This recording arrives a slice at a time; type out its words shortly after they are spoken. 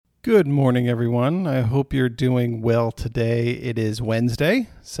Good morning, everyone. I hope you're doing well today. It is Wednesday,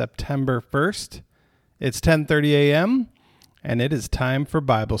 September 1st. It's 10:30 a.m., and it is time for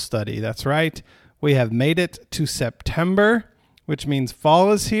Bible study. That's right. We have made it to September, which means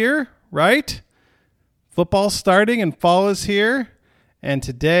fall is here, right? Football's starting and fall is here. And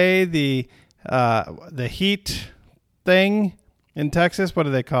today, the heat thing in Texas, what do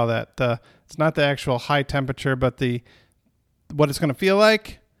they call that? It's not the actual high temperature, but what it's going to feel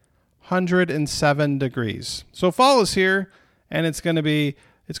like. 107 degrees. So fall is here, and it's going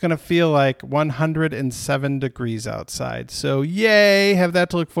to feel like 107 degrees outside. So yay, have that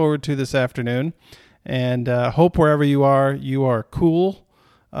to look forward to this afternoon. And hope wherever you are cool,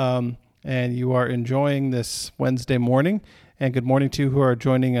 and you are enjoying this Wednesday morning. And good morning to you who are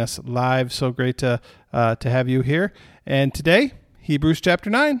joining us live. So great to have you here. And today, Hebrews chapter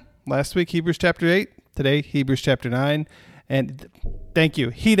 9. Last week, Hebrews chapter 8. Today, Hebrews chapter 9. And thank you.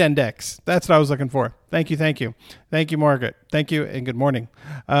 Heat index. That's what I was looking for. Thank you. Thank you, Margaret. Thank you, and good morning.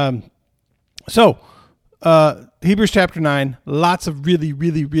 Hebrews chapter 9, lots of really,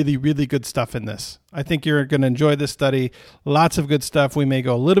 really, really, really good stuff in this. I think you're going to enjoy this study. Lots of good stuff. We may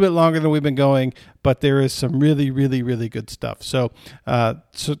go a little bit longer than we've been going, but there is some really, really, really good stuff. So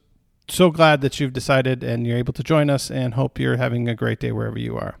glad that you've decided and you're able to join us, and hope you're having a great day wherever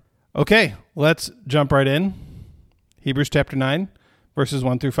you are. Okay, let's jump right in. Hebrews chapter 9, verses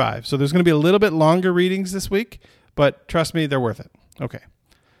 1 through 5. So there's going to be a little bit longer readings this week, but trust me, they're worth it. Okay.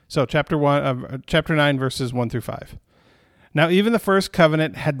 So chapter 9, verses 1 through 5. Now even the first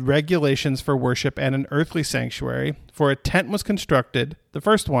covenant had regulations for worship and an earthly sanctuary, for a tent was constructed, the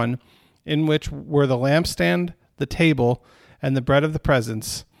first one, in which were the lampstand, the table, and the bread of the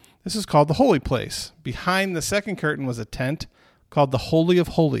presence. This is called the holy place. Behind the second curtain was a tent called the Holy of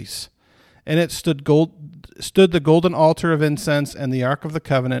Holies. And it stood the golden altar of incense and the ark of the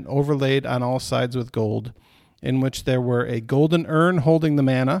covenant overlaid on all sides with gold, in which there were a golden urn holding the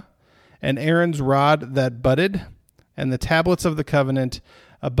manna, and Aaron's rod that budded, and the tablets of the covenant.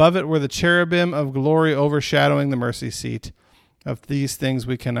 Above it were the cherubim of glory overshadowing the mercy seat. Of these things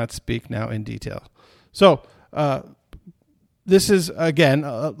we cannot speak now in detail. So this is, again,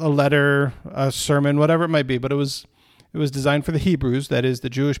 a letter, a sermon, whatever it might be, but it was designed for the Hebrews, that is, the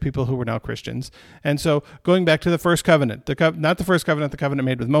Jewish people who were now Christians. And so going back to the first covenant, not the first covenant, the covenant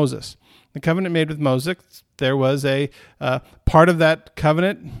made with Moses. The covenant made with Moses, there was a part of that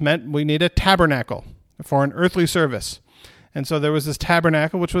covenant meant we need a tabernacle for an earthly service. And so there was this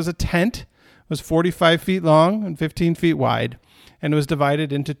tabernacle, which was a tent. It was 45 feet long and 15 feet wide, and it was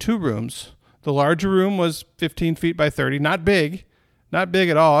divided into two rooms. The larger room was 15 feet by 30, not big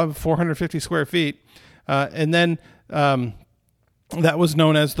at all, 450 square feet. And then that was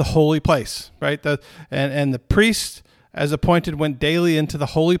known as the holy place, right? And the priest, as appointed, went daily into the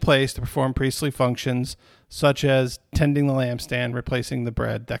holy place to perform priestly functions, such as tending the lampstand, replacing the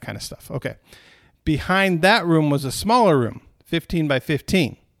bread, that kind of stuff. Okay. Behind that room was a smaller room, 15 by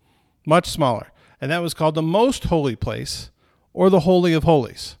 15, much smaller. And that was called the most holy place, or the Holy of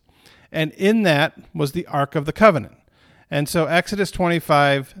Holies. And in that was the Ark of the Covenant. And so Exodus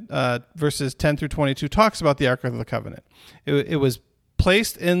 25, verses 10 through 22, talks about the Ark of the Covenant. It was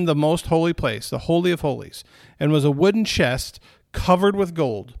placed in the most holy place, the Holy of Holies, and was a wooden chest covered with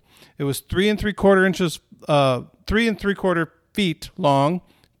gold. It was 3 3/4 feet long,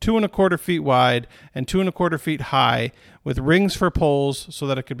 2 1/4 feet wide, and 2 1/4 feet high, with rings for poles so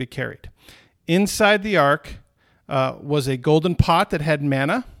that it could be carried. Inside the Ark was a golden pot that had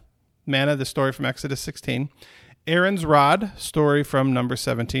manna, the story from Exodus 16, Aaron's rod, story from Numbers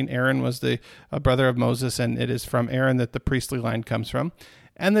 17. Aaron was the brother of Moses, and it is from Aaron that the priestly line comes from.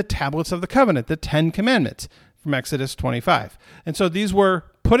 And the tablets of the covenant, the 10 commandments from Exodus 25. And so these were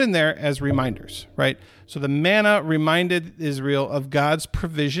put in there as reminders, right? So the manna reminded Israel of God's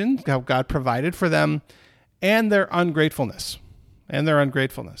provision, how God provided for them, and their ungratefulness.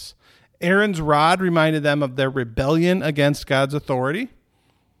 Aaron's rod reminded them of their rebellion against God's authority.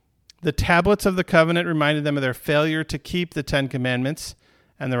 The tablets of the covenant reminded them of their failure to keep the 10 commandments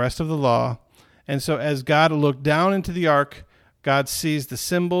and the rest of the law. And so as God looked down into the ark, God sees the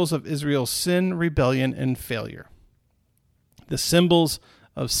symbols of Israel's sin, rebellion, and failure. The symbols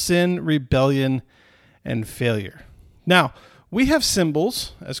of sin, rebellion, and failure. Now, we have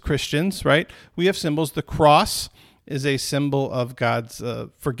symbols as Christians, right? We have symbols. The cross is a symbol of God's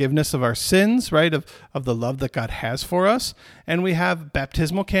forgiveness of our sins, right? Of the love that God has for us. And we have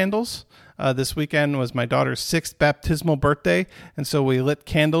baptismal candles. This weekend was my daughter's 6th baptismal birthday, and so we lit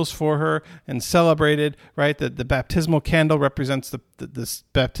candles for her and celebrated, right? The baptismal candle represents this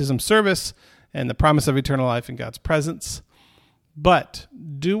baptism service and the promise of eternal life in God's presence. But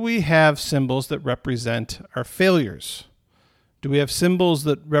do we have symbols that represent our failures? Do we have symbols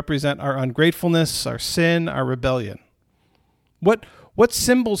that represent our ungratefulness, our sin, our rebellion? What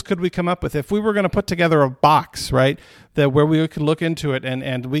symbols could we come up with if we were going to put together a box, right, that where we could look into it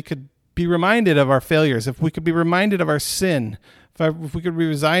and we could be reminded of our failures, if we could be reminded of our sin, if we could be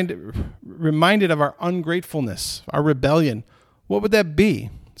reminded of our ungratefulness, our rebellion, what would that be?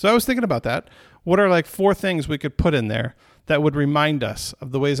 So I was thinking about that. What are like 4 things we could put in there that would remind us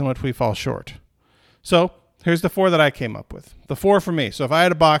of the ways in which we fall short? So here's the 4 that I came up with. The 4 for me. So if I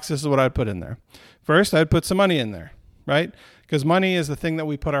had a box, this is what I'd put in there. First, I'd put some money in there, right? Because money is the thing that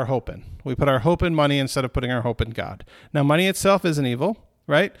we put our hope in. We put our hope in money instead of putting our hope in God. Now, money itself isn't evil,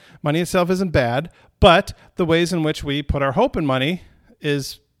 right? Money itself isn't bad, but the ways in which we put our hope in money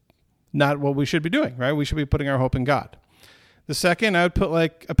is not what we should be doing, right? We should be putting our hope in God. The second, I would put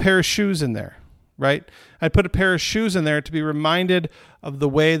like a pair of shoes in there, right? I'd put a pair of shoes in there to be reminded of the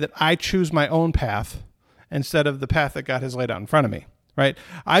way that I choose my own path instead of the path that God has laid out in front of me, right?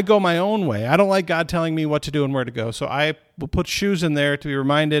 I go my own way. I don't like God telling me what to do and where to go. So I will put shoes in there to be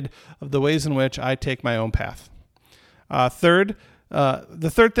reminded of the ways in which I take my own path. Third, the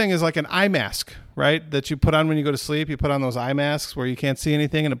third thing is like an eye mask, right? That you put on when you go to sleep. You put on those eye masks where you can't see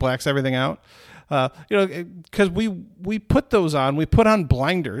anything and it blacks everything out. Because we put those on. We put on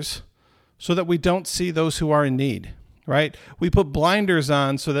blinders so that we don't see those who are in need, right? We put blinders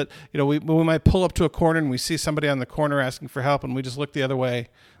on so that, we might pull up to a corner and we see somebody on the corner asking for help and we just look the other way.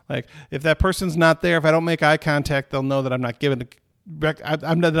 Like if that person's not there, if I don't make eye contact, they'll know that I'm not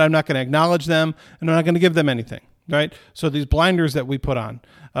I'm not going to acknowledge them and I'm not going to give them anything, right? So these blinders that we put on.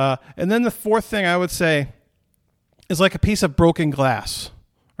 And then the 4th thing I would say is like a piece of broken glass,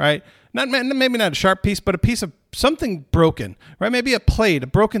 right? Maybe not a sharp piece, but a piece of something broken, right? Maybe a plate, a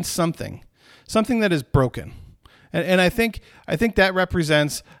broken something that is broken. And I think that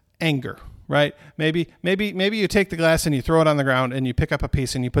represents anger, right? Maybe you take the glass and you throw it on the ground and you pick up a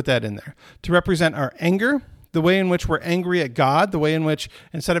piece and you put that in there to represent our anger, the way in which we're angry at God, the way in which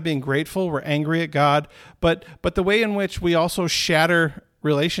instead of being grateful, we're angry at God, but the way in which we also shatter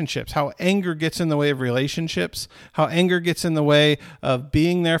relationships, how anger gets in the way of relationships, how anger gets in the way of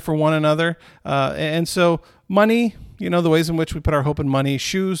being there for one another. And so money, the ways in which we put our hope in money,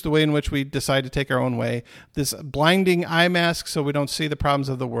 shoes, the way in which we decide to take our own way, this blinding eye mask so we don't see the problems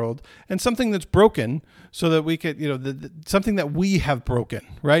of the world, and something that's broken so that we could, something that we have broken,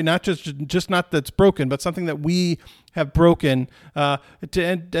 right? Not just not that's broken, but something that we have broken as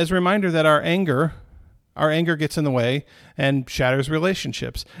a reminder that our anger gets in the way and shatters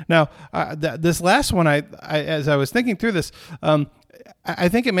relationships. Now, this last one, I as I was thinking through this, I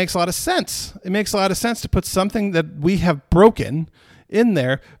think it makes a lot of sense. It makes a lot of sense to put something that we have broken in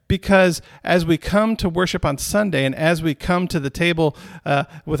there, because as we come to worship on Sunday and as we come to the table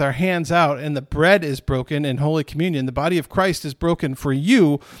with our hands out and the bread is broken in Holy Communion, the body of Christ is broken for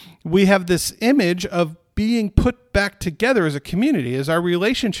you, we have this image of being put back together as a community, as our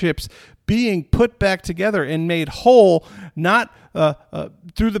relationships being put back together and made whole, not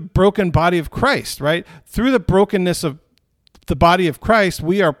through the broken body of Christ, right? Through the brokenness of the body of Christ,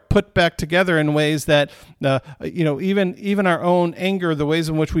 we are put back together in ways that, even our own anger, the ways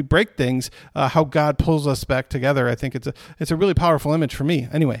in which we break things, how God pulls us back together. I think it's a really powerful image for me.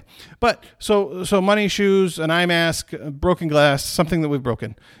 Anyway, but so money, shoes, an eye mask, broken glass, something that we've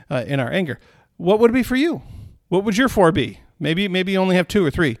broken in our anger. What would it be for you? What would your 4 be? Maybe you only have 2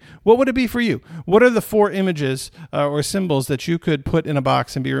 or 3. What would it be for you? What are the 4 images or symbols that you could put in a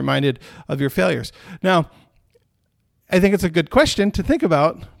box and be reminded of your failures? Now, I think it's a good question to think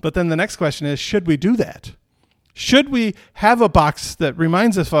about, but then the next question is, should we do that? Should we have a box that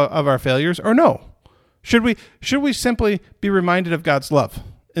reminds us of our failures, or no? Should we simply be reminded of God's love?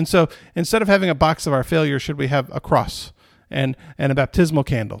 And so instead of having a box of our failures, should we have a cross and a baptismal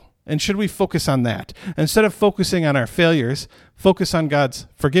candle? And should we focus on that? Instead of focusing on our failures, focus on God's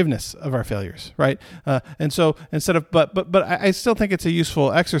forgiveness of our failures, right? And so but I still think it's a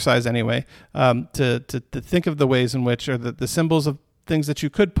useful exercise anyway, to think of the ways in which, or the symbols of things that you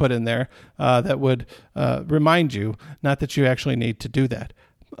could put in there that would remind you, not that you actually need to do that.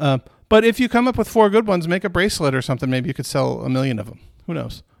 But if you come up with 4 good ones, make a bracelet or something. Maybe you could sell 1 million of them. Who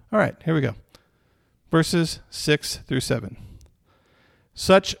knows? All right, here we go. Verses 6 through 7.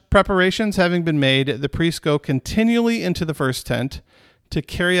 Such preparations having been made, the priests go continually into the first tent to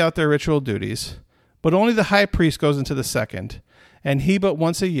carry out their ritual duties, but only the high priest goes into the second, and he but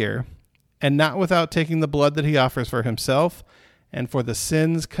once a year, and not without taking the blood that he offers for himself and for the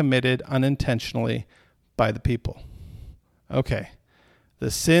sins committed unintentionally by the people. Okay, the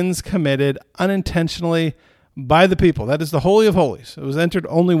sins committed unintentionally by the people. That is the Holy of Holies. It was entered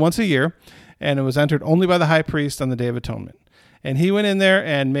only once a year, and it was entered only by the high priest on the Day of Atonement. And he went in there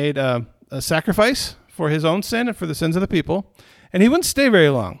and made a sacrifice for his own sin and for the sins of the people. And he wouldn't stay very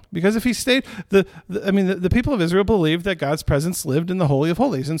long, because if he stayed, the people of Israel believed that God's presence lived in the Holy of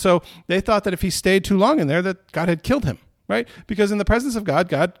Holies. And so they thought that if he stayed too long in there, that God had killed him, right? Because in the presence of God,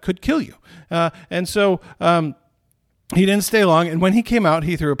 God could kill you. And so he didn't stay long. And when he came out,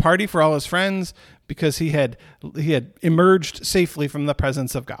 he threw a party for all his friends because he had emerged safely from the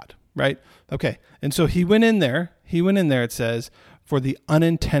presence of God, right? Okay. And so he went in there, it says, for the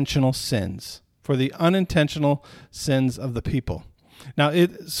unintentional sins of the people. Now,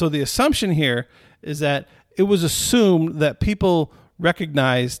 so the assumption here is that it was assumed that people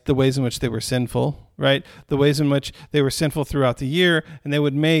recognized the ways in which they were sinful, right? The ways in which they were sinful throughout the year, and they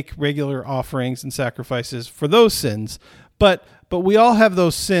would make regular offerings and sacrifices for those sins. But we all have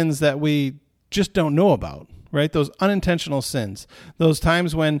those sins that we just don't know about, right? Those unintentional sins, those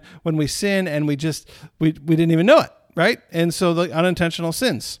times when we sin and we didn't even know it, right? And so the unintentional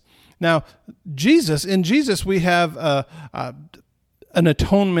sins. Now, in Jesus, we have an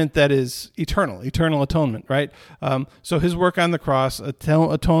atonement that is eternal atonement, right? So his work on the cross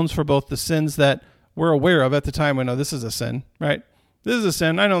atones for both the sins that we're aware of at the time we know this is a sin, right? This is a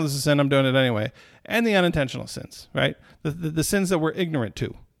sin. I know this is a sin. I'm doing it anyway. And the unintentional sins, right? The sins that we're ignorant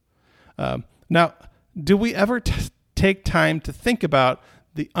to. Now, do we ever take time to think about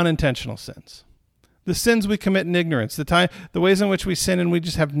the unintentional sins? The sins we commit in ignorance, the ways in which we sin and we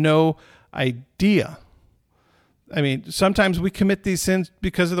just have no idea. I mean, sometimes we commit these sins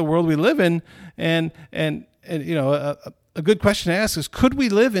because of the world we live in, and you know, a good question to ask is, could we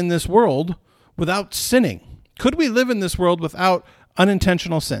live in this world without sinning? Could we live in this world without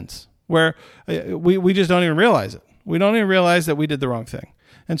unintentional sins, where we just don't even realize it? We don't even realize that we did the wrong thing.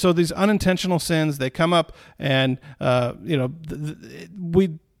 And so these unintentional sins, they come up, and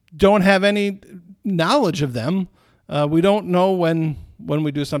we don't have any knowledge of them. We don't know when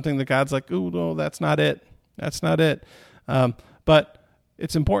we do something that God's like, "Ooh, no, that's not it. That's not it." But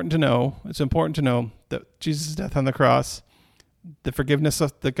it's important to know. It's important to know that Jesus' death on the cross, the forgiveness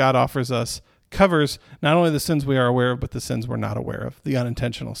that God offers us, covers not only the sins we are aware of, but the sins we're not aware of, the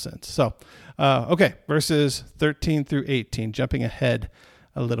unintentional sins. So, okay, verses 13 through 18, jumping ahead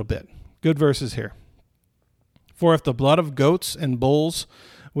a little bit. Good verses here. For if the blood of goats and bulls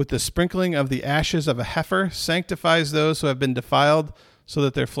with the sprinkling of the ashes of a heifer sanctifies those who have been defiled so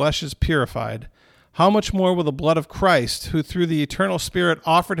that their flesh is purified, how much more will the blood of Christ, who through the eternal Spirit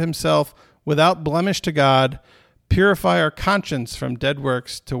offered himself without blemish to God, purify our conscience from dead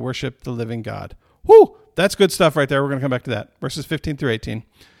works to worship the living God? Whew, that's good stuff right there. We're going to come back to that. Verses 15 through 18.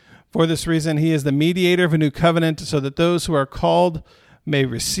 For this reason, he is the mediator of a new covenant, so that those who are called may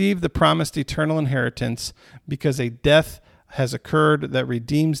receive the promised eternal inheritance, because a death has occurred that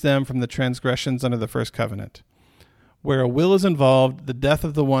redeems them from the transgressions under the first covenant. Where a will is involved, the death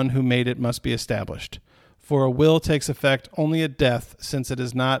of the one who made it must be established. For a will takes effect only at death, since it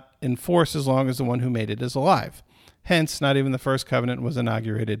is not in force as long as the one who made it is alive. Hence, not even the first covenant was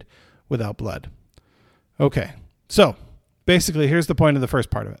inaugurated without blood. Okay, so basically, here's the point of the first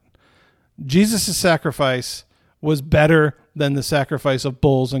part of it. Jesus' sacrifice was better than the sacrifice of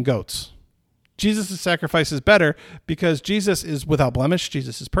bulls and goats. Jesus' sacrifice is better because Jesus is without blemish.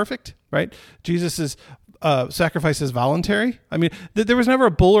 Jesus is perfect, right? Jesus' sacrifice is voluntary. I mean, there was never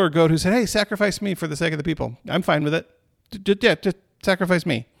a bull or a goat who said, "Hey, sacrifice me for the sake of the people. I'm fine with it. Just sacrifice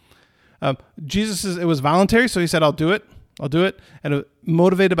me." It was voluntary, so he said, I'll do it, and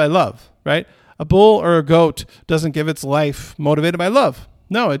motivated by love, right? A bull or a goat doesn't give its life motivated by love.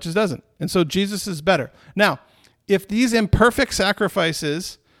 No, it just doesn't. And so Jesus is better. Now, if these imperfect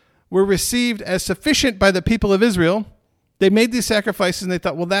sacrifices were received as sufficient by the people of Israel, they made these sacrifices and they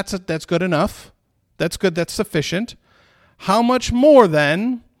thought, well, that's good enough. That's good. That's sufficient. How much more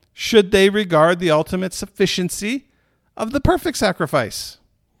then should they regard the ultimate sufficiency of the perfect sacrifice?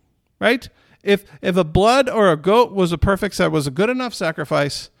 Right? If a blood or a goat was a good enough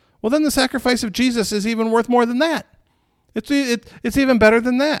sacrifice, well, then the sacrifice of Jesus is even worth more than that. It's even better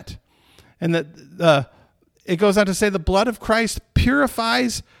than that. And that it goes on to say the blood of Christ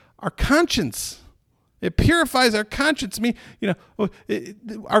purifies our conscience. It purifies our conscience.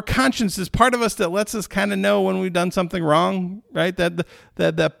 Our conscience is part of us that lets us kind of know when we've done something wrong, right? That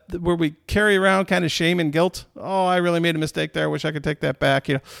where we carry around kind of shame and guilt. Oh, I really made a mistake there. I wish I could take that back.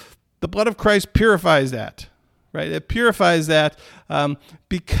 The blood of Christ purifies that, right? It purifies that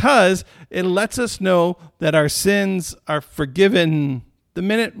because it lets us know that our sins are forgiven the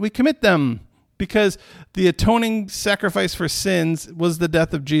minute we commit them, Because the atoning sacrifice for sins was the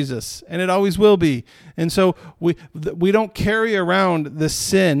death of Jesus, and it always will be. And so we don't carry around the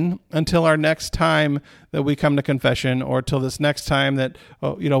sin until our next time that we come to confession, or till this next time that,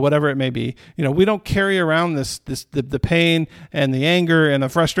 whatever it may be. We don't carry around the pain and the anger and the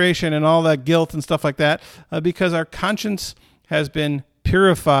frustration and all that guilt and stuff like that, because our conscience has been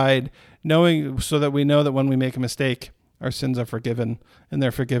purified, so that we know that when we make a mistake, our sins are forgiven, and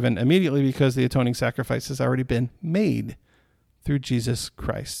they're forgiven immediately because the atoning sacrifice has already been made through Jesus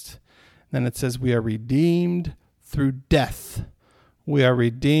Christ. Then it says we are redeemed through death. We are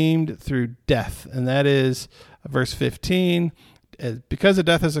redeemed through death. And that is verse 15. Because a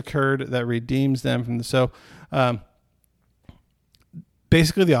death has occurred that redeems them from the... So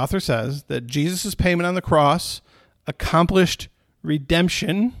basically the author says that Jesus' payment on the cross accomplished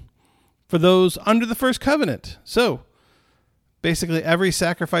redemption for those under the first covenant. So basically every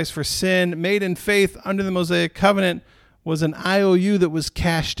sacrifice for sin made in faith under the Mosaic covenant was an IOU that was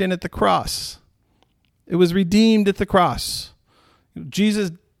cashed in at the cross. It was redeemed at the cross. Jesus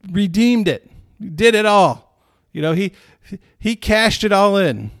redeemed it. He did it all. He cashed it all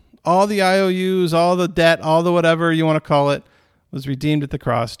in. All the IOUs, all the debt, all the whatever you want to call it, was redeemed at the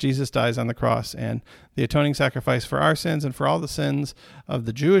cross. Jesus dies on the cross, and the atoning sacrifice for our sins and for all the sins of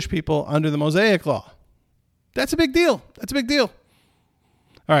the Jewish people under the Mosaic law. That's a big deal. That's a big deal.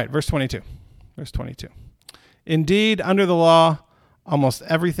 All right, verse 22. Verse 22. Indeed, under the law, almost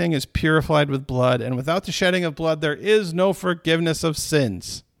everything is purified with blood, and without the shedding of blood, there is no forgiveness of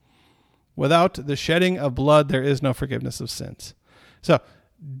sins. Without the shedding of blood, there is no forgiveness of sins. So,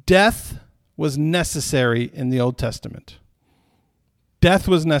 death was necessary in the Old Testament. Death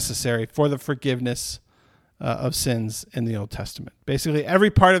was necessary for the forgiveness of sins in the Old Testament. Basically, every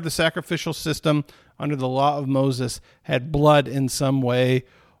part of the sacrificial system under the law of Moses had blood in some way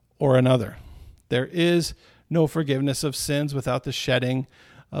or another. There is no forgiveness of sins without the shedding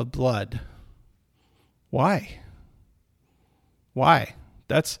of blood. Why? Why?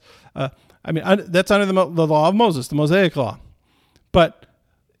 That's that's under the law of Moses, the Mosaic law. But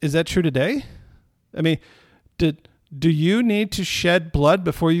is that true today? I mean, do you need to shed blood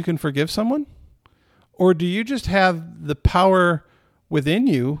before you can forgive someone? Or do you just have the power within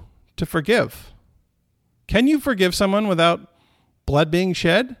you to forgive? Can you forgive someone without blood being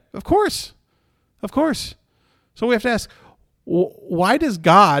shed? Of course. Of course. So we have to ask, why does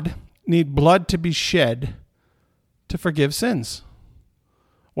God need blood to be shed to forgive sins?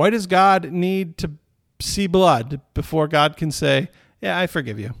 Why does God need to see blood before God can say, yeah, I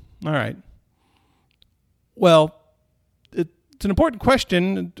forgive you? All right. Well, it's an important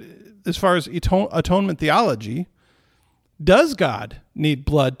question as far as atonement theology. Does God need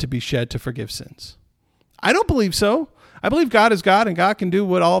blood to be shed to forgive sins? I don't believe so. I believe God is God, and God can do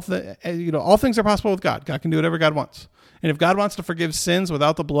what all things are possible with God. God can do whatever God wants. And if God wants to forgive sins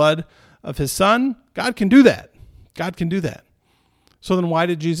without the blood of his son, God can do that. God can do that. So then why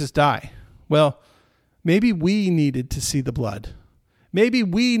did Jesus die? Well, maybe we needed to see the blood. Maybe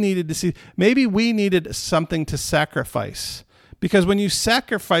we needed something to sacrifice. Because when you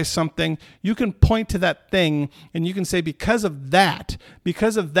sacrifice something, you can point to that thing and you can say, because of that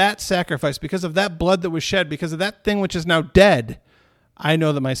sacrifice, because of that blood that was shed, because of that thing which is now dead, I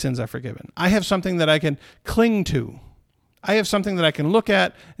know that my sins are forgiven. I have something that I can cling to. I have something that I can look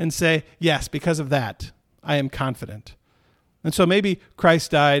at and say, yes, because of that, I am confident. And so maybe Christ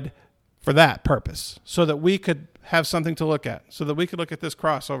died for that purpose, so that we could have something to look at, so that we could look at this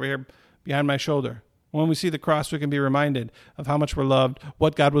cross over here behind my shoulder. When we see the cross, we can be reminded of how much we're loved,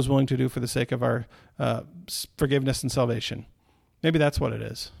 what God was willing to do for the sake of our forgiveness and salvation. Maybe that's what it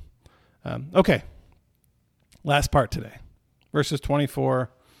is. Okay, last part today, verses 24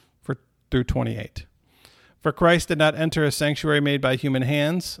 through 28. For Christ did not enter a sanctuary made by human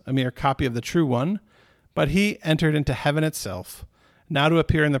hands, a mere copy of the true one, but he entered into heaven itself, now to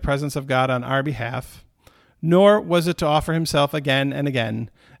appear in the presence of God on our behalf. Nor was it to offer himself again and again,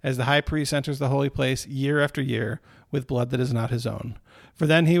 as the high priest enters the holy place year after year with blood that is not his own. For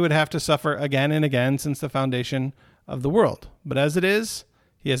then he would have to suffer again and again since the foundation of the world. But as it is,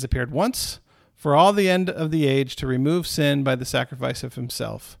 he has appeared once for all the end of the age to remove sin by the sacrifice of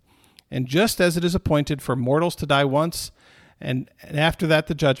himself. And just as it is appointed for mortals to die once, and after that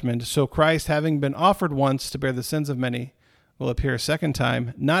the judgment, so Christ, having been offered once to bear the sins of many, will appear a second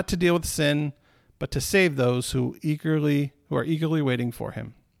time, not to deal with sin, but to save those who are eagerly waiting for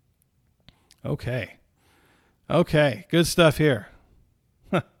him. Okay, good stuff here.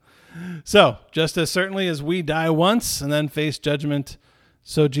 So, just as certainly as we die once and then face judgment,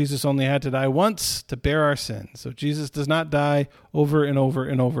 So Jesus only had to die once to bear our sins. So Jesus does not die over and over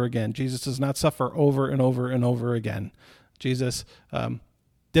and over again. Jesus does not suffer over and over and over again. Jesus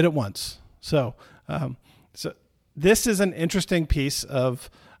did it once. So this is an interesting piece of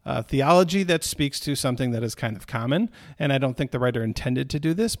theology that speaks to something that is kind of common. And I don't think the writer intended to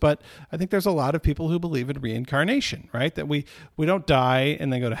do this, but I think there's a lot of people who believe in reincarnation, right? That we don't die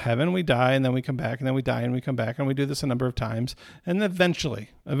and then go to heaven. We die and then we come back, and then we die and we come back, and we do this a number of times. And eventually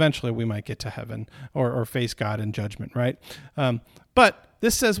we might get to heaven or face God in judgment, right? But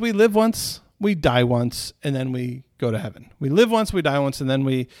this says we live once, we die once, and then we go to heaven. We live once, we die once, and then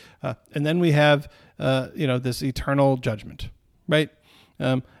we have this eternal judgment, right?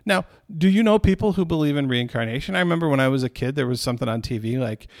 Now, do you know people who believe in reincarnation? I remember when I was a kid, there was something on TV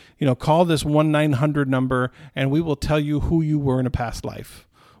like, call this 1-900 number and we will tell you who you were in a past life.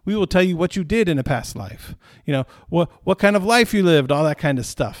 We will tell you what you did in a past life. What kind of life you lived, all that kind of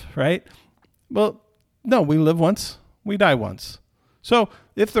stuff, right? Well, no, we live once, we die once. So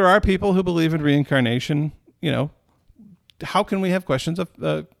if there are people who believe in reincarnation, how can we have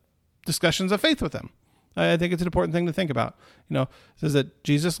discussions of faith with them? I think it's an important thing to think about. It says that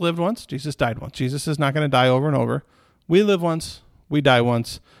Jesus lived once, Jesus died once. Jesus is not going to die over and over. We live once, we die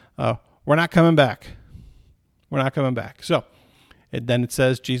once. We're not coming back. We're not coming back. So then it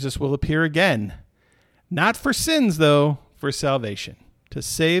says Jesus will appear again, not for sins, though, for salvation, to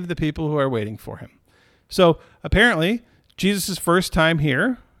save the people who are waiting for him. So apparently, Jesus' first time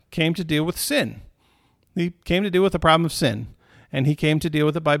here came to deal with sin. He came to deal with the problem of sin, and he came to deal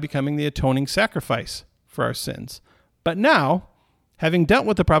with it by becoming the atoning sacrifice for our sins. But now, having dealt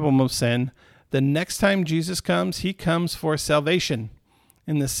with the problem of sin, the next time Jesus comes, he comes for salvation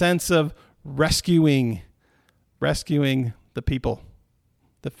in the sense of rescuing the people,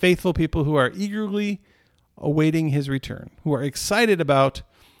 the faithful people who are eagerly awaiting his return, who are excited about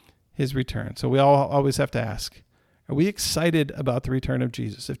his return. So we all always have to ask, are we excited about the return of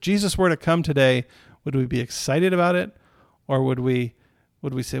Jesus? If Jesus were to come today, would we be excited about it? Or would we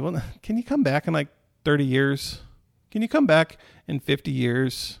say, well, can you come back in like 30 years? Can you come back in 50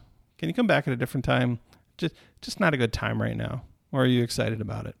 years? Can you come back at a different time? Just not a good time right now. Or are you excited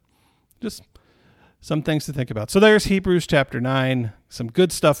about it? Just some things to think about. So there's Hebrews chapter 9, some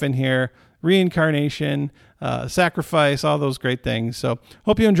good stuff in here, reincarnation, sacrifice, all those great things. So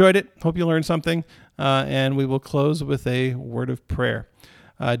hope you enjoyed it. Hope you learned something. And we will close with a word of prayer.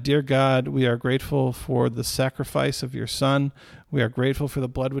 Dear God, we are grateful for the sacrifice of your Son. We are grateful for the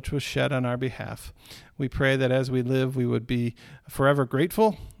blood which was shed on our behalf. We pray that as we live, we would be forever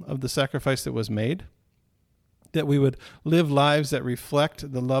grateful of the sacrifice that was made, that we would live lives that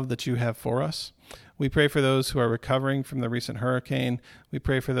reflect the love that you have for us. We pray for those who are recovering from the recent hurricane. We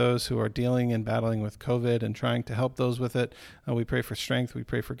pray for those who are dealing and battling with COVID and trying to help those with it. We pray for strength. We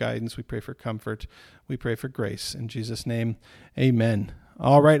pray for guidance. We pray for comfort. We pray for grace. In Jesus' name, amen.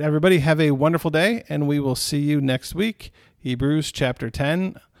 All right, everybody, have a wonderful day, and we will see you next week, Hebrews chapter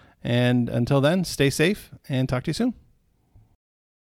 10. And until then, stay safe and talk to you soon.